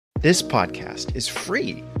This podcast is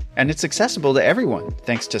free, and it's accessible to everyone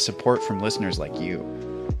thanks to support from listeners like you.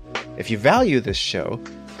 If you value this show,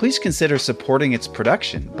 please consider supporting its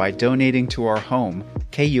production by donating to our home,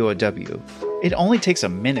 KUOW. It only takes a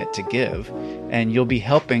minute to give, and you'll be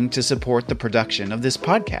helping to support the production of this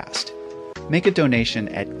podcast. Make a donation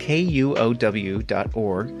at kuow.org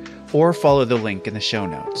or follow the link in the show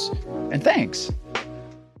notes. And thanks!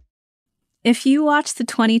 If you watched the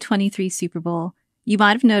 2023 Super Bowl, you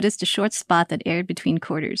might have noticed a short spot that aired between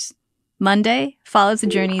quarters. Monday follows the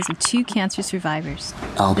journeys of two cancer survivors.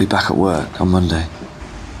 I'll be back at work on Monday.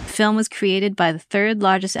 The film was created by the third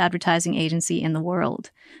largest advertising agency in the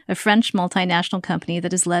world, a French multinational company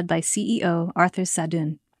that is led by CEO Arthur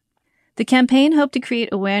Sadoun. The campaign hoped to create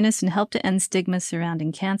awareness and help to end stigma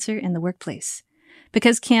surrounding cancer in the workplace,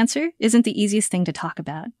 because cancer isn't the easiest thing to talk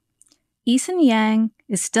about. Eason Yang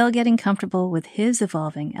is still getting comfortable with his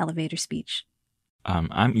evolving elevator speech.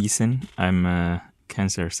 I'm Eason. I'm a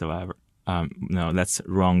cancer survivor. No, that's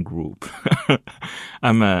wrong group.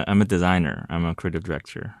 I'm a designer. I'm a creative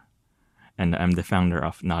director. And I'm the founder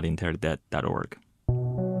of notentirelydead.org.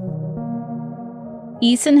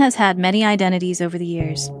 Eason has had many identities over the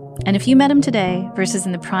years. And if you met him today versus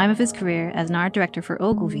in the prime of his career as an art director for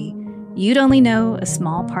Ogilvy, you'd only know a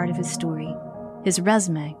small part of his story, his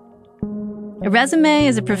resume. A resume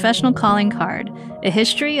is a professional calling card, a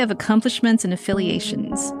history of accomplishments and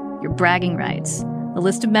affiliations, your bragging rights, a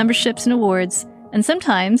list of memberships and awards, and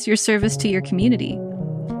sometimes your service to your community.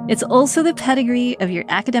 It's also the pedigree of your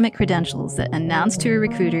academic credentials that announce to a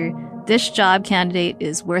recruiter, this job candidate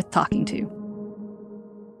is worth talking to.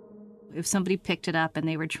 If somebody picked it up and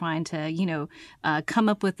they were trying to, come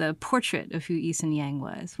up with a portrait of who Eason Yang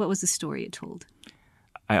was, what was the story it told?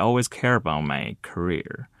 I always care about my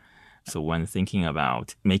career. So when thinking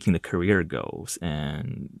about making the career goals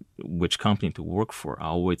and which company to work for, I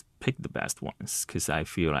always pick the best ones because I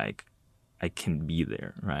feel like I can be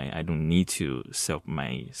there, right? I don't need to sell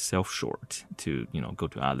myself short to, go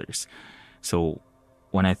to others. So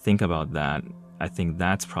when I think about that, I think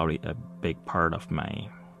that's probably a big part of my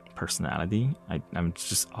personality. I'm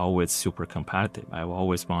just always super competitive. I've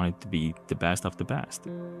always wanted to be the best of the best.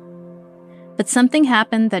 But something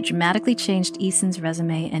happened that dramatically changed Eason's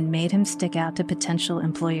resume and made him stick out to potential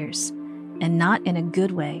employers, and not in a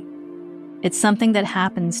good way. It's something that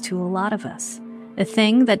happens to a lot of us, a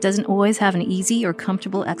thing that doesn't always have an easy or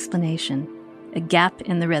comfortable explanation, a gap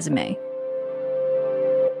in the resume.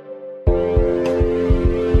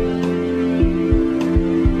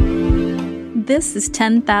 This is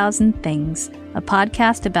 10,000 Things, a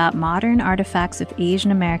podcast about modern artifacts of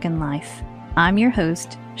Asian American life. I'm your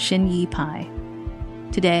host, Xin-Yi Pai.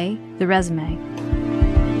 Today, the resume.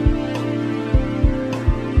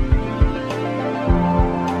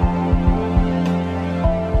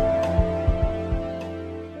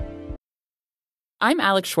 I'm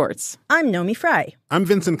Alex Schwartz. I'm Nomi Fry. I'm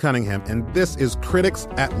Vincent Cunningham, and this is Critics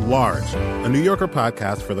at Large, a New Yorker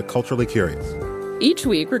podcast for the culturally curious. Each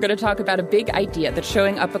week, we're going to talk about a big idea that's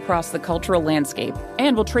showing up across the cultural landscape,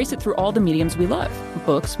 and we'll trace it through all the mediums we love.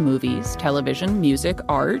 Books, movies, television, music,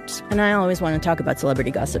 art. And I always want to talk about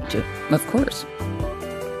celebrity gossip, too. Of course.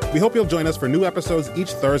 We hope you'll join us for new episodes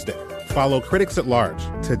each Thursday. Follow Critics at Large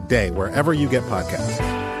today, wherever you get podcasts.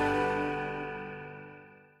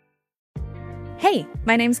 Hey,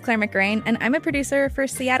 my name's Claire McGrain, and I'm a producer for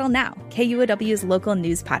Seattle Now, KUOW's local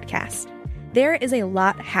news podcast. There is a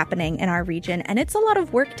lot happening in our region, and it's a lot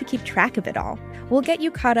of work to keep track of it all. We'll get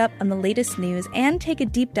you caught up on the latest news and take a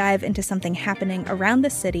deep dive into something happening around the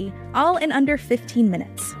city, all in under 15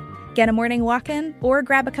 minutes. Get a morning walk-in or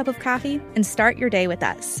grab a cup of coffee and start your day with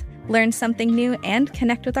us. Learn something new and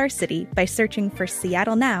connect with our city by searching for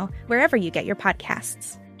Seattle Now wherever you get your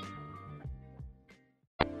podcasts.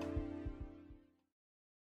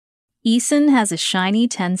 Eason has a shiny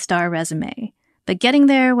 10-star resume, but getting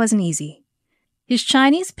there wasn't easy. His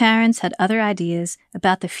Chinese parents had other ideas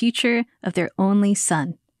about the future of their only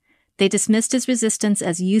son. They dismissed his resistance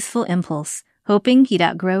as youthful impulse, hoping he'd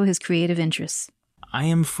outgrow his creative interests. I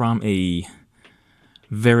am from a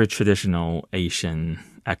very traditional Asian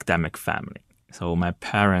academic family. So my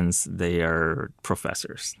parents, they are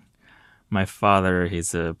professors. My father,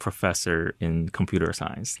 he's a professor in computer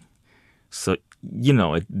science. So,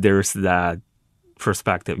 there's that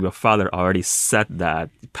perspective. Your father already set that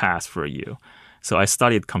path for you. So I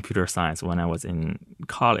studied computer science when I was in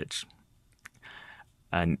college.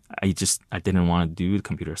 And I didn't want to do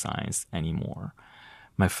computer science anymore.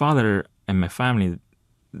 My father and my family,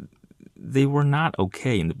 they were not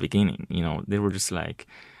okay in the beginning. They were just like,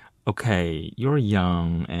 okay, you're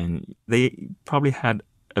young. And they probably had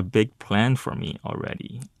a big plan for me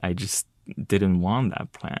already. I just didn't want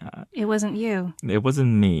that plan. It wasn't you. It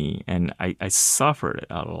wasn't me, and I suffered it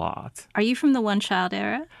a lot. Are you from the one-child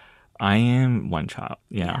era? I am one child.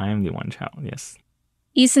 Yeah, I am the one child, yes.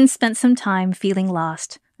 Eason spent some time feeling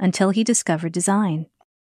lost until he discovered design.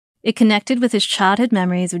 It connected with his childhood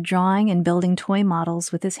memories of drawing and building toy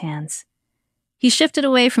models with his hands. He shifted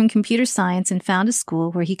away from computer science and found a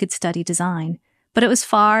school where he could study design, but it was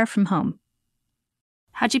far from home.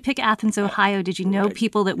 How'd you pick Athens, Ohio? Did you know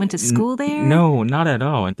people that went to school there? No, not at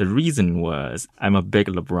all. And the reason was I'm a big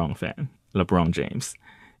LeBron fan, LeBron James.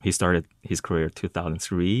 He started his career in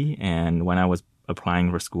 2003, and when I was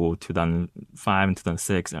applying for school 2005 and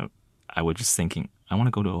 2006, I was just thinking, I want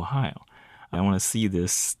to go to Ohio. I want to see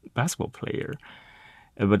this basketball player.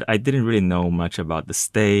 But I didn't really know much about the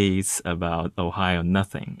states, about Ohio,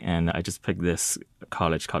 nothing. And I just picked this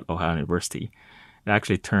college called Ohio University. It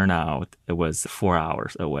actually turned out it was 4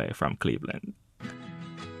 hours away from Cleveland.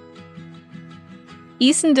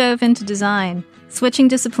 Eason dove into design. Switching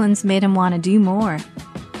disciplines made him want to do more,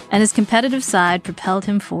 and his competitive side propelled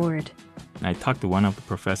him forward. I talked to one of the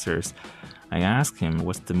professors. I asked him,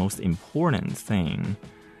 what's the most important thing?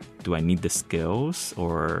 Do I need the skills,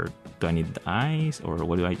 or do I need the eyes, or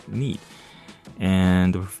what do I need?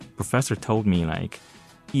 And the professor told me, like,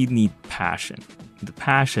 you need passion. The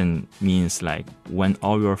passion means, like, when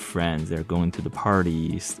all your friends are going to the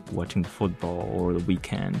parties, watching the football or the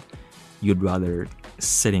weekend, you'd rather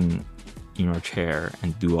sitting in your chair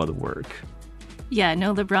and do all the work. Yeah,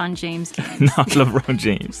 no LeBron James. Not LeBron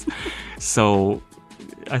James. So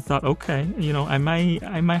I thought, okay, I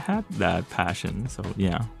might have that passion. So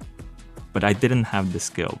yeah, but I didn't have the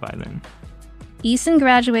skill by then. Eason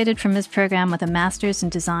graduated from his program with a master's in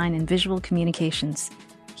design and visual communications.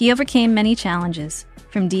 He overcame many challenges,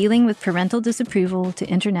 from dealing with parental disapproval to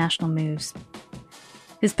international moves.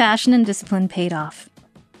 His passion and discipline paid off.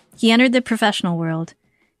 He entered the professional world.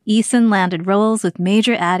 Eason landed roles with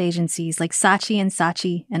major ad agencies like Saatchi &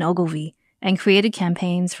 Saatchi and Ogilvy, and created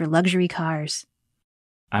campaigns for luxury cars.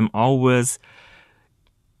 I'm always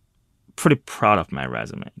pretty proud of my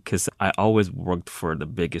resume because I always worked for the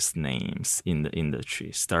biggest names in the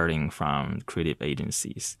industry, starting from creative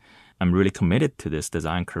agencies. I'm really committed to this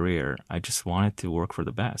design career. I just wanted to work for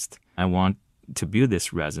the best. I want to build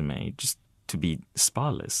this resume just to be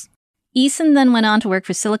spotless. Eason then went on to work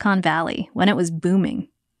for Silicon Valley when it was booming.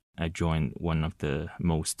 I joined one of the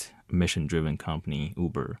most mission-driven company,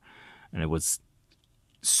 Uber, and it was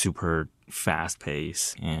super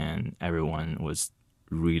fast-paced, and everyone was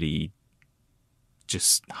really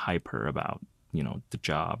just hyper about, the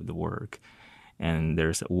job, the work. And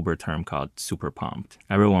there's an Uber term called super pumped.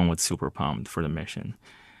 Everyone was super pumped for the mission.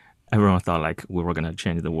 Everyone thought like we were going to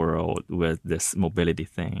change the world with this mobility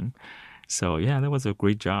thing. So yeah, that was a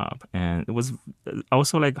great job. And it was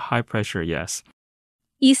also like high pressure, yes.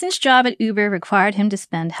 Eason's job at Uber required him to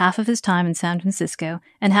spend half of his time in San Francisco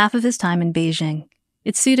and half of his time in Beijing.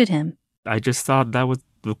 It suited him. I just thought that was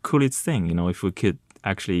the coolest thing, if we could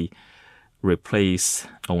actually replace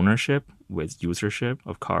ownership with usership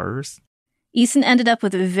of cars. Eason ended up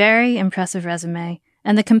with a very impressive resume,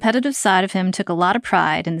 and the competitive side of him took a lot of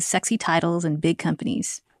pride in the sexy titles and big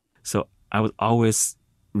companies. So I was always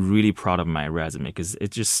really proud of my resume because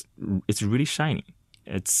it's really shiny.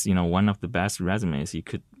 It's, one of the best resumes you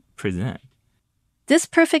could present. This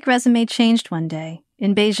perfect resume changed one day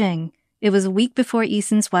in Beijing. It was a week before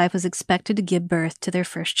Eason's wife was expected to give birth to their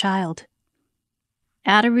first child.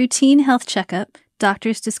 At a routine health checkup,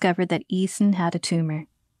 doctors discovered that Eason had a tumor.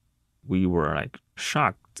 We were like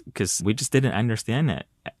shocked because we just didn't understand it.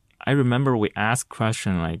 I remember we asked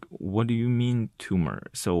question like, what do you mean tumor?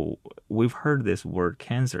 So we've heard this word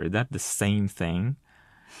cancer. Is that the same thing?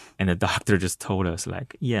 And the doctor just told us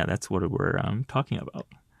like, yeah, that's what we're talking about.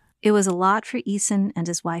 It was a lot for Eason and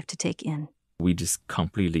his wife to take in. We just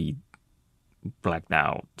completely blacked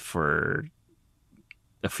out for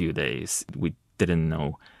a few days. We didn't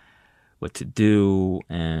know what to do,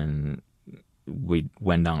 and we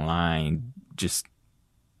went online, just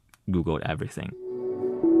Googled everything.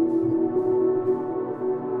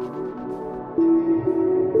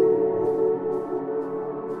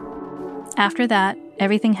 After that,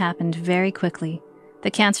 everything happened very quickly. The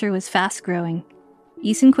cancer was fast growing.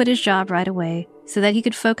 Eason quit his job right away so that he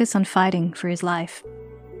could focus on fighting for his life.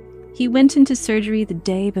 He went into surgery the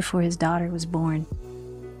day before his daughter was born.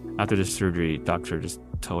 After the surgery, doctor just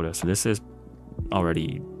told us, this is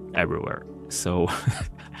already everywhere. So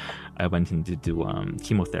I went in to do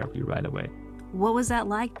chemotherapy right away. What was that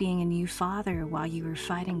like being a new father while you were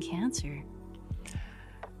fighting cancer?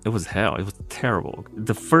 It was hell. It was terrible.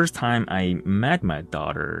 The first time I met my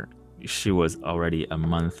daughter, she was already a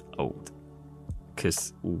month old.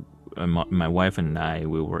 Because my wife and I,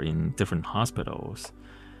 we were in different hospitals.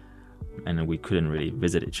 And we couldn't really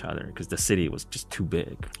visit each other because the city was just too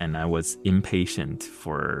big. And I was impatient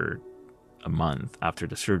for a month after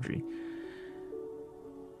the surgery.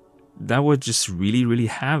 That was just really, really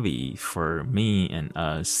heavy for me and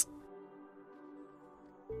us.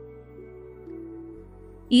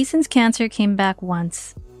 Eason's cancer came back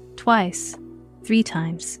once, twice, 3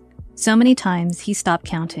 times. So many times he stopped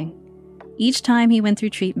counting. Each time he went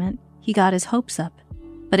through treatment, he got his hopes up,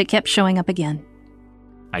 but it kept showing up again.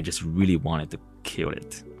 I just really wanted to kill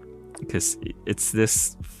it because it's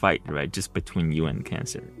this fight, right, just between you and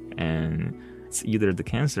cancer. And it's either the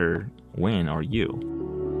cancer win or you.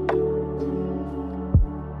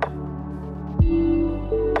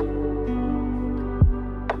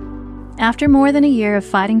 After more than a year of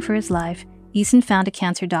fighting for his life, Eason found a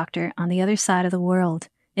cancer doctor on the other side of the world,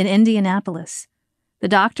 in Indianapolis. The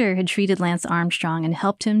doctor had treated Lance Armstrong and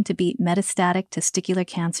helped him to beat metastatic testicular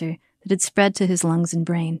cancer that had spread to his lungs and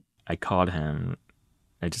brain. I called him.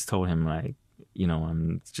 I just told him, like,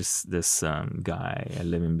 I'm just this guy. I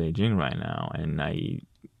live in Beijing right now, and I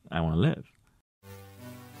want to live.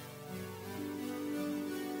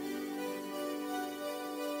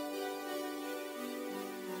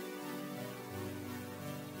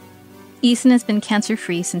 Eason has been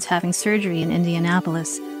cancer-free since having surgery in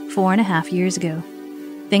Indianapolis 4.5 years ago.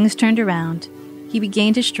 Things turned around. He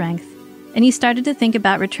regained his strength, and he started to think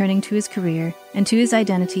about returning to his career and to his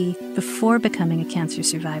identity before becoming a cancer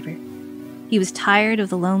survivor. He was tired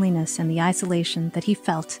of the loneliness and the isolation that he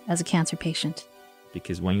felt as a cancer patient.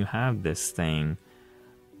 Because when you have this thing,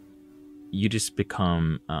 you just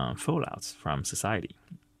become fallouts from society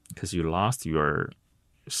because you lost your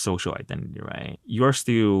social identity, right? You're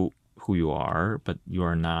still who you are, but you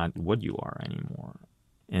are not what you are anymore.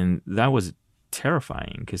 And that was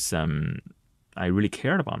terrifying because I really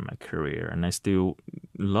cared about my career and I still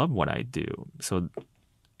love what I do. So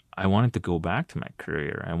I wanted to go back to my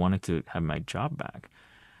career. I wanted to have my job back.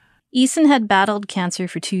 Eason had battled cancer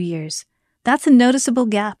for 2 years. That's a noticeable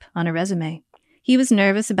gap on a resume. He was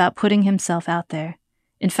nervous about putting himself out there.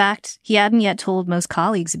 In fact, he hadn't yet told most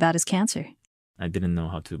colleagues about his cancer. I didn't know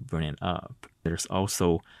how to bring it up. There's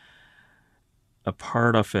also a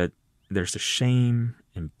part of it, there's the shame,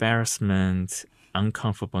 embarrassment,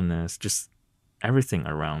 uncomfortableness, just everything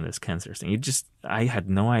around this cancer thing. I had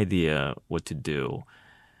no idea what to do.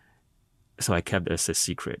 So I kept it as a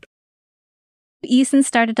secret. Eason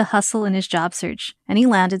started to hustle in his job search, and he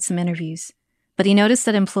landed some interviews. But he noticed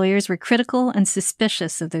that employers were critical and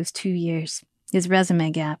suspicious of those 2 years, his resume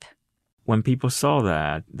gap. When people saw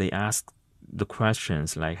that, they asked the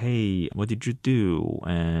questions like, hey, what did you do?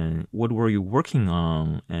 And what were you working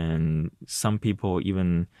on? And some people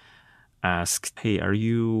even asked, hey, are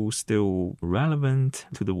you still relevant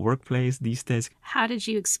to the workplace these days? How did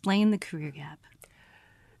you explain the career gap?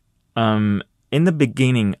 In the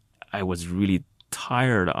beginning, I was really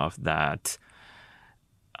tired of that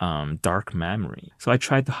dark memory. So I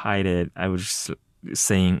tried to hide it. I was just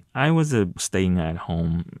saying I was a staying at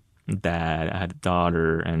home dad. I had a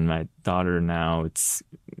daughter, and my daughter now it's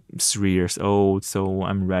 3 years old, so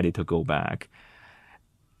I'm ready to go back.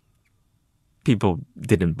 People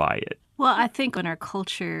didn't buy it. Well, I think in our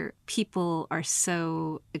culture, people are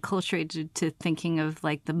so acculturated to thinking of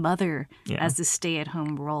like the mother as the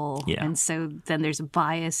stay-at-home role. Yeah. And so then there's a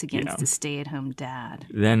bias against the stay-at-home dad.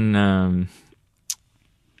 Then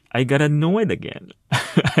I got annoyed again.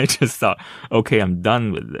 I just thought, okay, I'm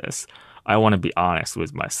done with this. I want to be honest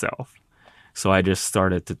with myself. So I just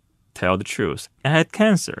started to tell the truth. I had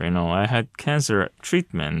cancer, I had cancer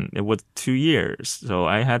treatment. It was 2 years. So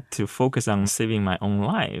I had to focus on saving my own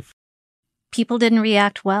life. People didn't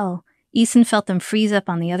react well. Eason felt them freeze up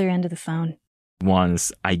on the other end of the phone.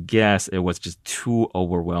 Once, I guess it was just too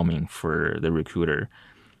overwhelming for the recruiter.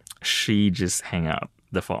 She just hung up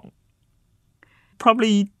the phone.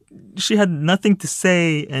 Probably she had nothing to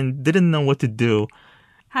say and didn't know what to do.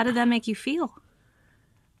 How did that make you feel?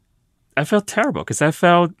 I felt terrible because I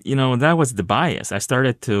felt, that was the bias. I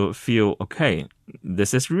started to feel, okay,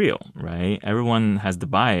 this is real, right? Everyone has the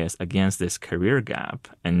bias against this career gap.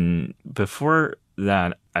 And before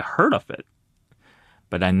that, I heard of it,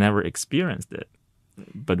 but I never experienced it.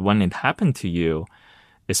 But when it happened to you,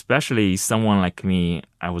 especially someone like me,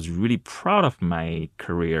 I was really proud of my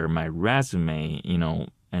career, my resume,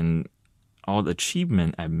 and all the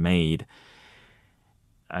achievement I made.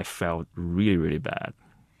 I felt really, really bad.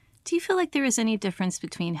 Do you feel like there is any difference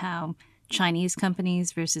between how Chinese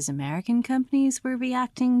companies versus American companies were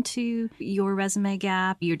reacting to your resume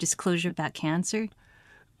gap, your disclosure about cancer?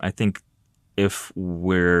 I think if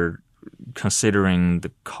we're considering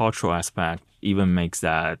the cultural aspect, even makes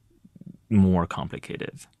that more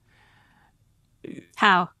complicated.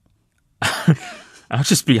 How? I'll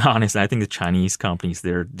just be honest. I think the Chinese companies,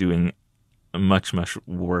 they're doing a much, much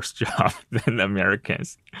worse job than the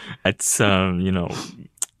Americans. It's,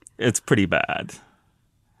 it's pretty bad.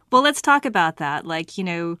 Well, let's talk about that.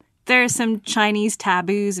 There are some Chinese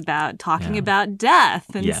taboos about talking about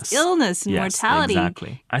death and illness and mortality.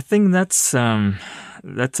 Exactly. I think that's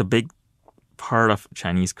a big part of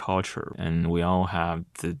Chinese culture, and we all have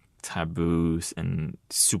the taboos and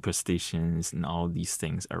superstitions and all these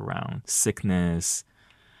things around sickness,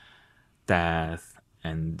 death,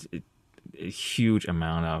 and a huge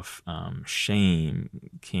amount of shame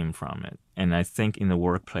came from it. And I think in the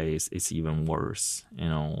workplace, it's even worse,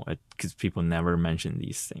 because people never mention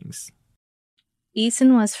these things.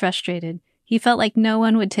 Eason was frustrated. He felt like no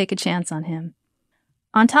one would take a chance on him.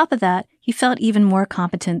 On top of that, he felt even more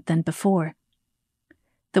competent than before.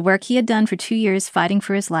 The work he had done for 2 years fighting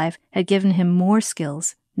for his life had given him more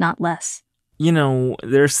skills, not less.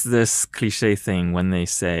 There's this cliche thing when they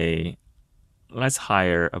say, let's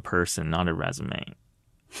hire a person, not a resume.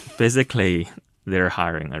 Basically, they're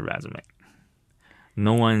hiring a resume.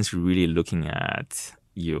 No one's really looking at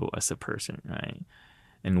you as a person, right?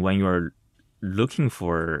 And when you're looking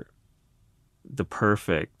for the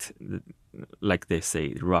perfect, like they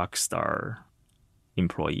say, rock star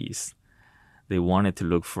employees, they wanted to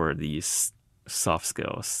look for these soft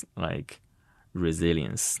skills like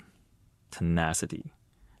resilience, tenacity,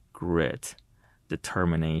 grit,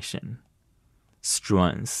 determination,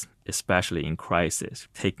 strength, especially in crisis,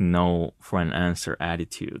 take no for an answer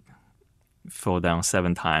attitude, fall down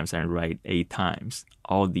 7 times and write 8 times,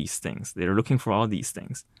 all these things. They're looking for all these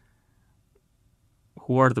things.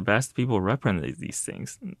 Who are the best people represent these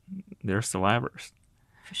things? They're survivors.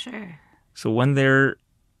 For sure. So when they're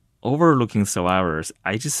overlooking survivors,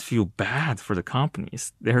 I just feel bad for the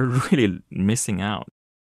companies. They're really missing out.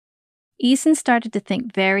 Eason started to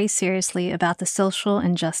think very seriously about the social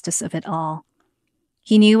injustice of it all.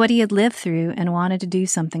 He knew what he had lived through and wanted to do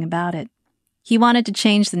something about it. He wanted to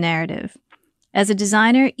change the narrative. As a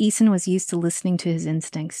designer, Eason was used to listening to his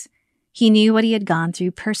instincts. He knew what he had gone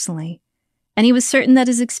through personally, and he was certain that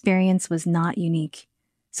his experience was not unique.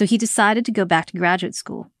 So he decided to go back to graduate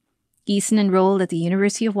school. Eason enrolled at the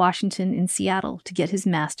University of Washington in Seattle to get his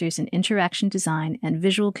master's in interaction design and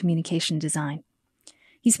visual communication design.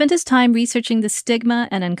 He spent his time researching the stigma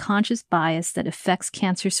and unconscious bias that affects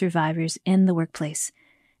cancer survivors in the workplace,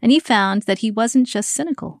 and he found that he wasn't just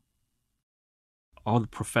cynical. All the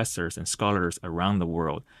professors and scholars around the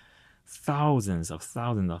world, thousands of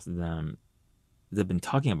them, they've been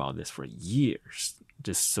talking about this for years,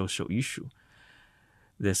 this social issue,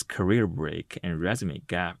 this career break and resume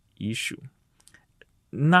gap issue,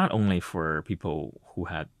 not only for people who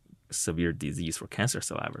had severe disease, for cancer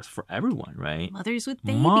survivors, for everyone, right? Mothers with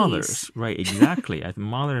babies. Mothers, right, exactly.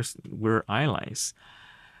 Mothers were allies.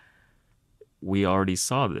 We already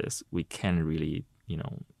saw this. We can really,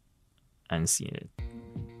 unsee it.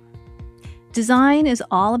 Design is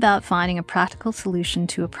all about finding a practical solution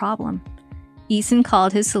to a problem. Eason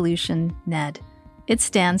called his solution NED. It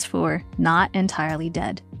stands for Not Entirely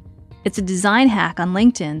Dead. It's a design hack on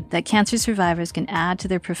LinkedIn that cancer survivors can add to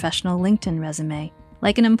their professional LinkedIn resume,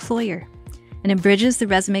 like an employer, and it bridges the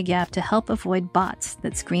resume gap to help avoid bots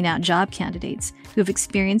that screen out job candidates who have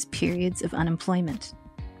experienced periods of unemployment.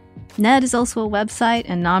 NED is also a website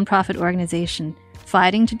and nonprofit organization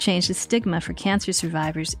fighting to change the stigma for cancer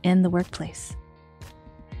survivors in the workplace.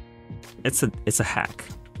 It's a hack,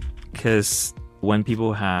 because when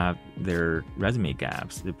people have their resume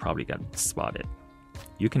gaps, they probably got spotted.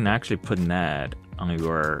 You can actually put NED on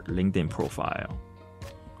your LinkedIn profile.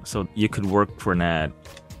 So you could work for NED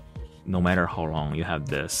no matter how long you have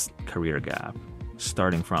this career gap,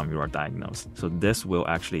 starting from your diagnosis. So this will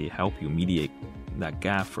actually help you mediate that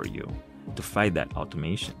gap for you to fight that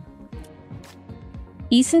automation.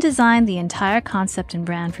 Eason designed the entire concept and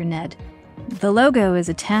brand for NED. The logo is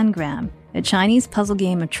a tangram, a Chinese puzzle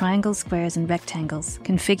game of triangles, squares, and rectangles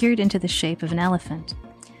configured into the shape of an elephant.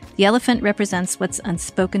 The elephant represents what's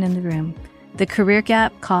unspoken in the room, the career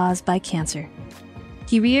gap caused by cancer.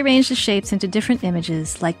 He rearranged the shapes into different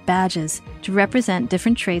images, like badges, to represent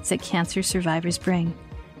different traits that cancer survivors bring.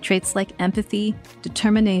 Traits like empathy,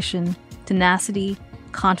 determination, tenacity,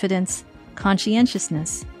 confidence,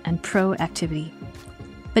 conscientiousness, and proactivity.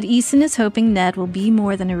 But Eason is hoping NED will be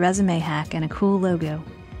more than a resume hack and a cool logo.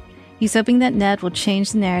 He's hoping that Ned will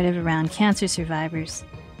change the narrative around cancer survivors,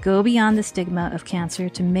 go beyond the stigma of cancer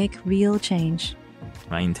to make real change.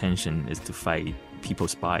 My intention is to fight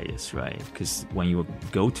people's bias, right? Because when you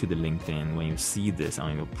go to the LinkedIn, when you see this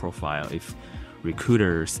on your profile, if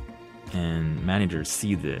recruiters and managers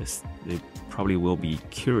see this, they probably will be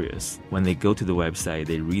curious. When they go to the website,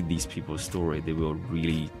 they read these people's story, they will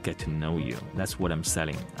really get to know you. That's what I'm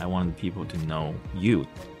selling. I want people to know you.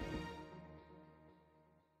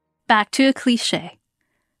 Back to a cliche.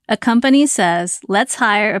 A company says, let's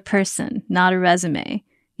hire a person, not a resume,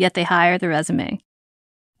 yet they hire the resume.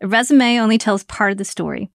 A resume only tells part of the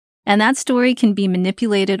story, and that story can be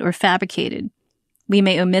manipulated or fabricated. We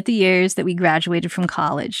may omit the years that we graduated from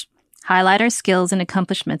college, highlight our skills and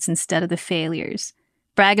accomplishments instead of the failures,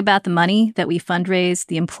 brag about the money that we fundraised,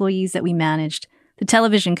 the employees that we managed, the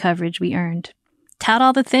television coverage we earned, tout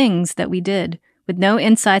all the things that we did with no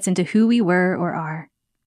insights into who we were or are.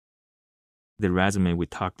 The resume we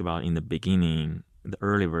talked about in the beginning, the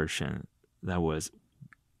early version, that was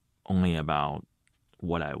only about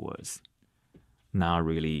what I was, not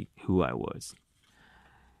really who I was.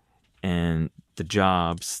 And the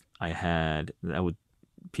jobs I had,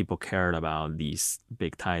 people cared about these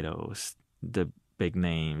big titles, the big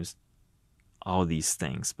names, all these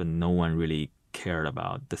things, but no one really cared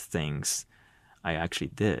about the things I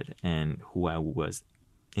actually did and who I was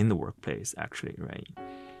in the workplace, actually, right?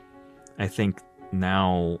 I think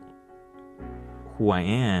now who I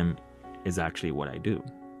am is actually what I do.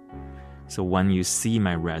 So when you see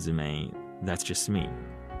my resume, that's just me.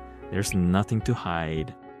 There's nothing to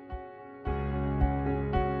hide.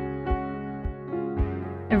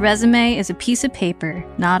 A resume is a piece of paper,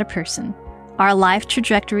 not a person. Our life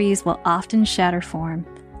trajectories will often shatter form,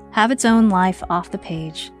 have its own life off the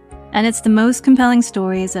page, and it's the most compelling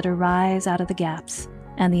stories that arise out of the gaps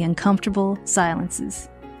and the uncomfortable silences.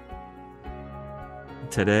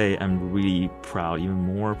 Today, I'm really proud, even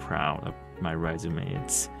more proud of my resume.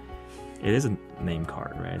 It is a name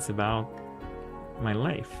card, right? It's about my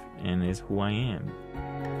life and it's who I am.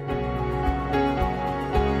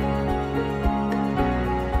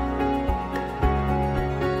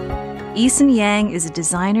 Eason Yang is a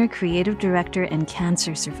designer, creative director, and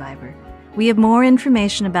cancer survivor. We have more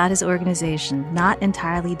information about his organization, Not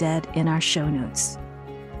Entirely Dead, in our show notes.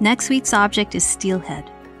 Next week's object is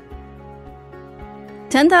Steelhead.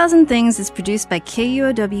 10,000 Things is produced by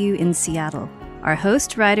KUOW in Seattle. Our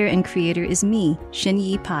host, writer, and creator is me,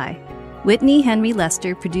 Xinyi Pai. Whitney Henry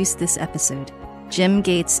Lester produced this episode. Jim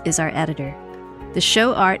Gates is our editor. The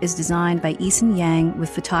show art is designed by Eason Yang with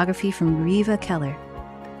photography from Riva Keller.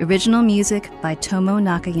 Original music by Tomo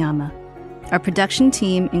Nakayama. Our production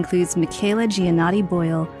team includes Michaela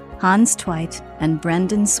Giannotti-Boyle, Hans Tweit, and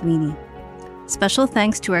Brendan Sweeney. Special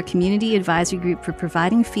thanks to our Community Advisory Group for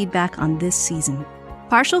providing feedback on this season.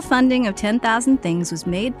 Partial funding of 10,000 Things was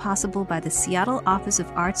made possible by the Seattle Office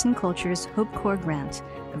of Arts and Culture's Hope Corps grant,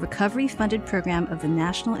 a recovery-funded program of the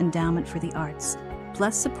National Endowment for the Arts,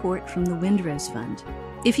 plus support from the Windrose Fund.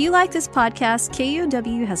 If you like this podcast,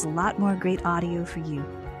 KUOW has a lot more great audio for you.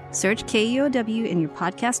 Search KUOW in your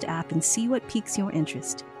podcast app and see what piques your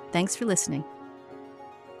interest. Thanks for listening.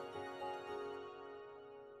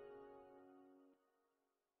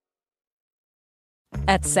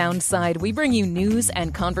 At Soundside, we bring you news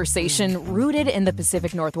and conversation rooted in the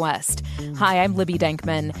Pacific Northwest. Hi, I'm Libby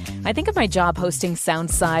Denkman. I think of my job hosting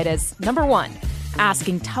Soundside as, number one,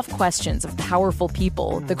 asking tough questions of powerful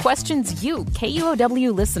people, the questions you,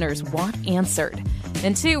 KUOW listeners, want answered.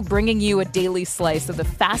 And two, bringing you a daily slice of the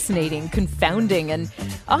fascinating, confounding, and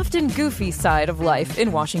often goofy side of life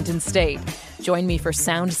in Washington State. Join me for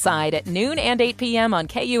Soundside at noon and 8 p.m. on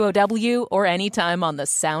KUOW or anytime on the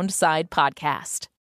Soundside podcast.